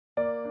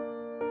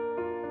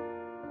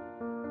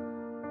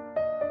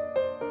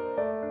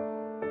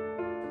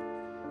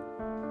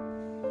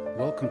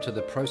welcome to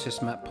the Process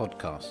Map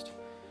podcast.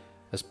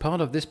 As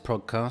part of this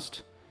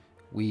podcast,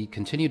 we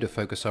continue to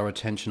focus our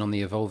attention on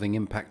the evolving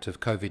impact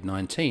of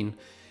COVID-19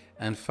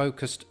 and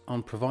focused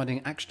on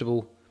providing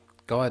actionable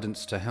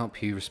guidance to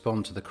help you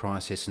respond to the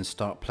crisis and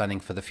start planning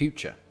for the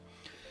future.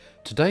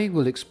 Today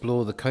we'll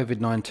explore the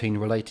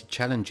COVID-19 related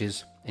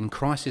challenges in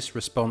crisis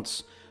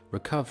response,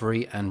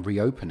 recovery and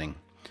reopening.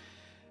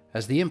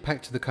 As the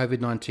impact of the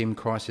COVID-19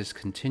 crisis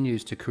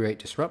continues to create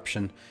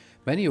disruption,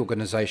 many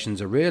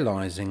organisations are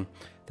realising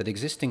that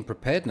existing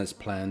preparedness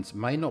plans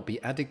may not be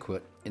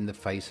adequate in the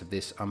face of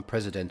this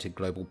unprecedented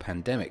global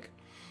pandemic.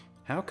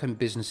 How can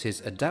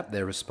businesses adapt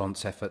their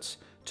response efforts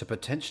to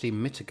potentially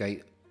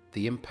mitigate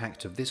the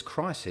impact of this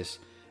crisis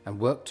and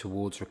work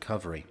towards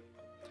recovery?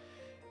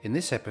 In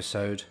this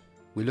episode,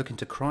 we look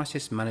into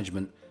crisis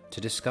management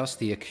to discuss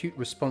the acute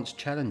response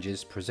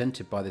challenges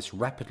presented by this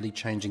rapidly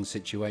changing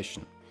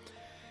situation,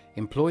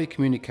 employee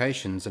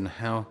communications and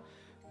how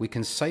we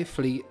can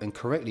safely and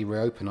correctly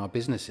reopen our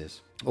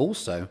businesses.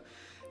 Also,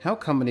 how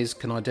companies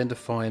can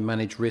identify and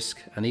manage risk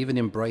and even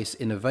embrace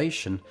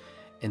innovation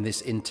in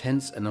this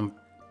intense and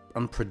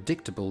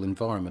unpredictable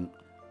environment.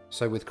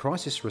 So with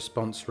crisis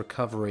response,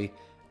 recovery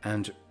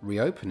and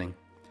reopening,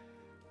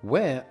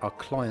 where are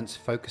clients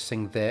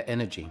focusing their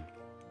energy?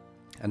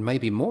 And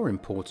maybe more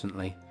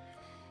importantly,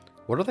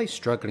 what are they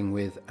struggling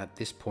with at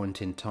this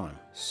point in time?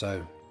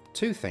 So,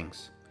 two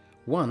things.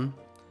 One,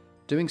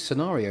 doing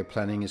scenario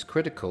planning is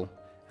critical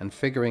and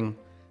figuring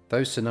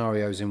those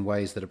scenarios in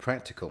ways that are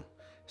practical.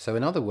 So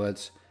in other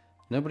words,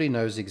 nobody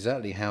knows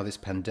exactly how this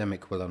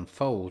pandemic will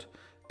unfold,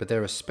 but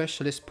there are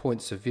specialist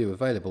points of view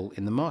available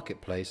in the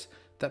marketplace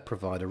that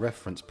provide a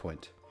reference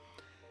point.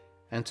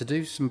 And to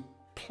do some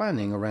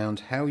planning around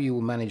how you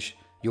will manage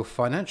your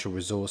financial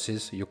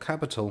resources, your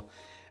capital,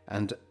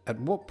 and at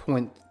what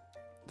point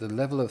the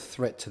level of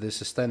threat to the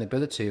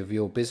sustainability of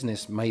your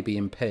business may be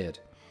impaired.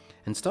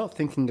 And start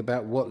thinking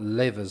about what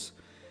levers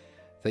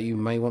that you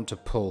may want to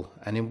pull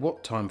and in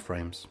what time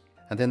frames.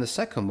 And then the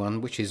second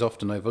one, which is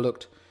often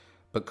overlooked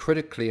but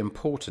critically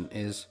important,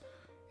 is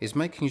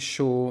making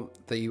sure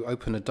that you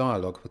open a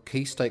dialogue with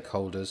key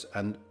stakeholders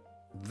and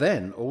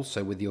then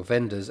also with your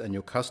vendors and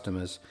your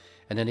customers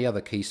and any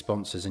other key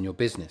sponsors in your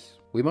business.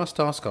 We must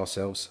ask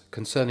ourselves,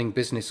 concerning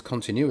business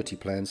continuity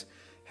plans,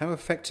 how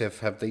effective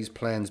have these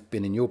plans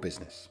been in your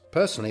business?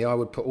 Personally, I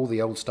would put all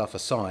the old stuff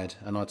aside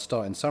and I'd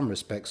start in some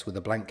respects with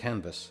a blank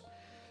canvas.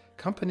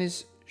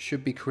 Companies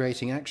should be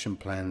creating action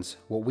plans,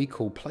 what we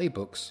call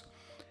playbooks,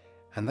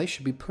 and they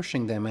should be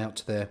pushing them out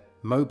to their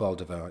mobile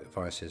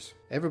devices.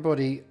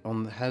 Everybody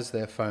has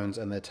their phones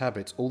and their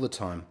tablets all the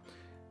time.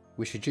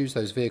 We should use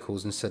those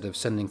vehicles instead of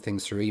sending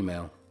things through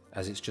email,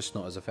 as it's just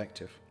not as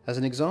effective. As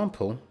an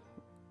example,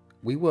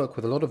 we work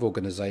with a lot of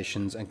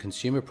organizations and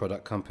consumer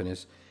product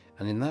companies,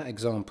 and in that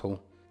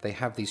example, they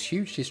have these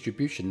huge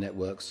distribution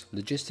networks,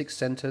 logistics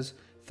centers,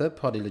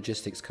 third-party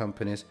logistics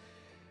companies.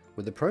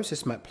 With the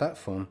Process Map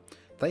platform,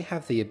 they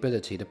have the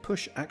ability to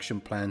push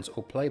action plans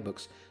or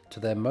playbooks to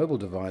their mobile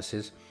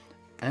devices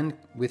and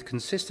with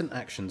consistent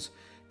actions,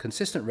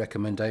 consistent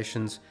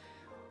recommendations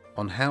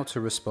on how to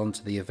respond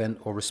to the event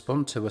or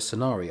respond to a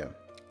scenario.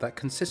 That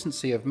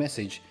consistency of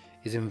message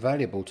is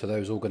invaluable to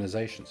those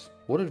organizations.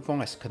 What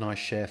advice can I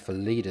share for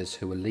leaders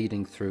who are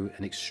leading through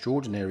an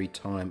extraordinary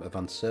time of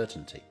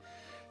uncertainty?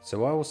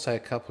 So I will say a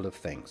couple of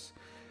things.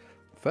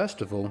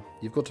 First of all,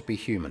 you've got to be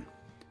human.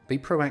 Be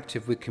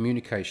proactive with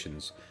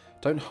communications.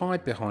 Don't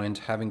hide behind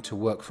having to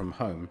work from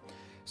home.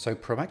 So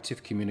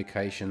proactive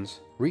communications,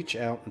 reach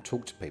out and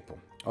talk to people.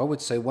 I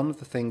would say one of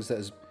the things that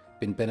has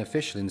been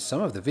beneficial in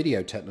some of the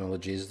video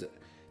technologies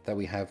that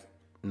we have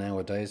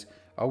nowadays,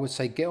 I would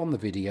say get on the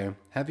video,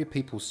 have your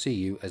people see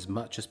you as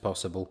much as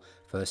possible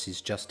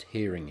versus just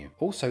hearing you.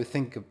 Also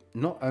think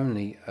not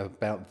only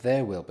about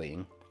their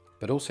well-being,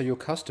 but also your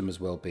customers'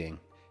 well-being.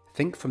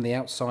 Think from the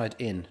outside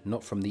in,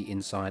 not from the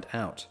inside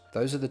out.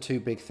 Those are the two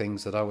big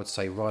things that I would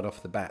say right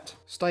off the bat.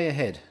 Stay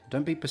ahead.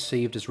 Don't be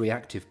perceived as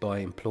reactive by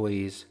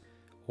employees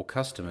or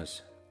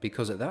customers,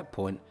 because at that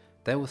point,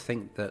 they will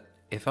think that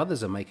if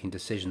others are making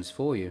decisions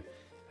for you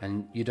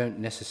and you don't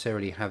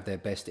necessarily have their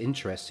best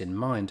interests in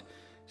mind,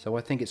 so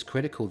I think it's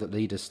critical that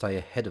leaders stay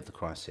ahead of the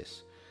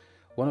crisis.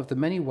 One of the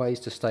many ways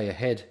to stay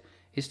ahead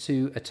is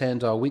to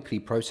attend our weekly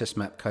Process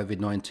Map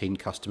COVID-19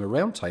 Customer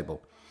Roundtable.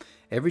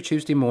 Every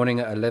Tuesday morning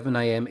at 11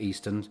 a.m.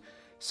 Eastern.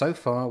 So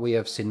far we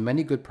have seen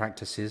many good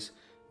practices,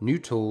 new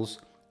tools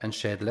and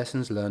shared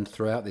lessons learned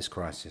throughout this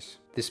crisis.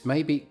 This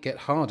may get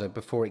harder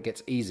before it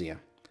gets easier,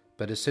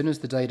 but as soon as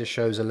the data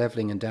shows a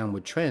levelling and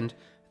downward trend,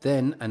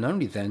 then and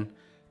only then,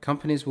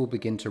 companies will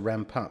begin to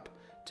ramp up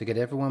to get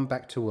everyone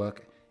back to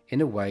work in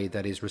a way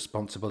that is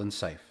responsible and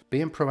safe.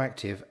 Being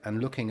proactive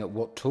and looking at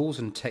what tools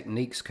and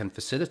techniques can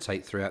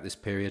facilitate throughout this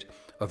period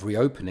of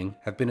reopening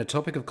have been a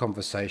topic of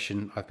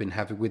conversation I've been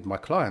having with my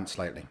clients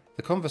lately.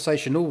 The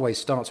conversation always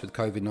starts with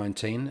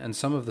COVID-19 and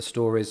some of the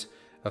stories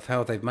of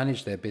how they've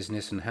managed their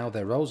business and how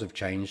their roles have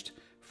changed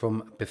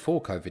from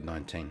before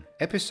COVID-19.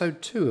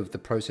 Episode 2 of the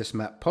Process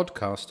Map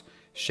podcast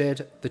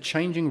shared the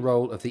changing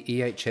role of the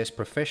EHS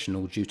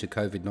professional due to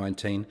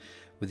COVID-19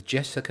 with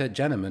Jessica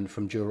Janneman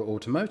from Dura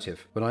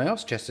Automotive. When I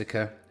asked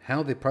Jessica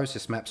how the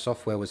Process Map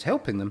software was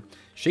helping them,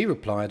 she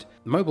replied,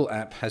 "The mobile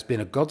app has been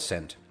a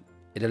godsend.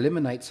 It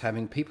eliminates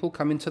having people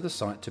come into the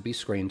site to be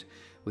screened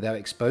without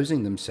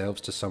exposing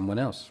themselves to someone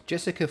else."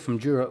 Jessica from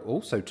Dura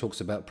also talks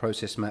about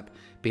Process Map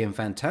being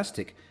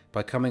fantastic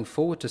by coming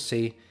forward to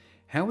see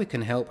how we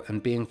can help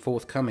and being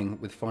forthcoming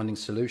with finding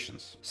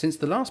solutions. Since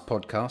the last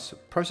podcast,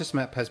 Process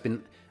Map has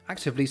been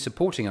actively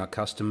supporting our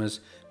customers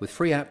with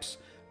free apps,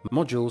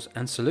 modules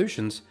and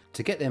solutions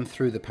to get them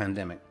through the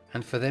pandemic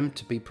and for them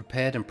to be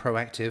prepared and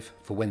proactive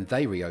for when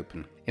they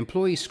reopen.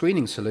 Employee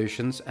screening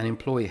solutions and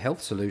employee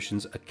health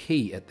solutions are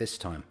key at this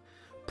time.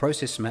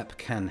 Process Map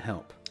can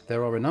help.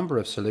 There are a number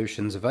of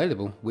solutions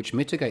available which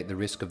mitigate the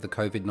risk of the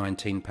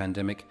COVID-19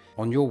 pandemic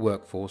on your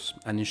workforce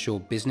and ensure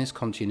business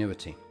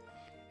continuity.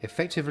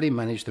 Effectively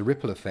manage the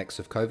ripple effects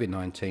of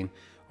COVID-19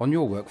 on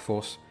your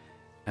workforce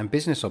and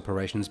business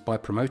operations by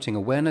promoting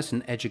awareness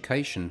and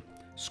education,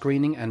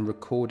 screening and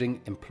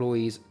recording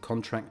employees,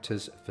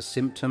 contractors for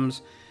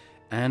symptoms,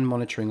 and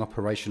monitoring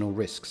operational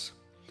risks.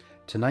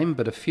 To name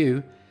but a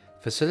few,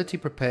 facility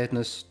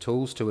preparedness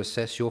tools to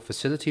assess your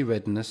facility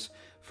readiness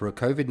for a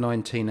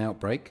COVID-19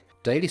 outbreak.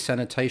 Daily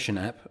Sanitation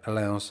app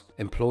allows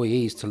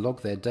employees to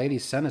log their daily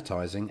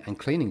sanitizing and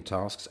cleaning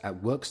tasks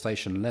at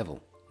workstation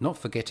level, not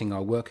forgetting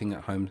our working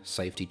at home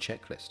safety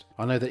checklist.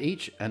 I know that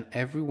each and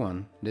every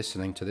one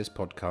listening to this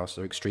podcast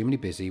are extremely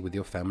busy with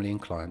your family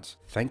and clients.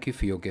 Thank you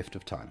for your gift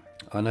of time.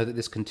 I know that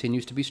this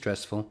continues to be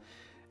stressful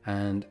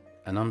and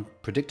an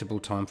unpredictable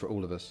time for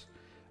all of us.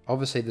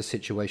 Obviously the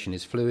situation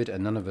is fluid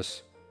and none of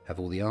us have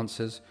all the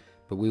answers,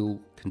 but we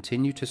will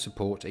continue to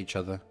support each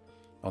other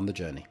on the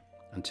journey.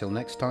 Until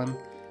next time,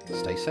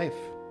 stay safe.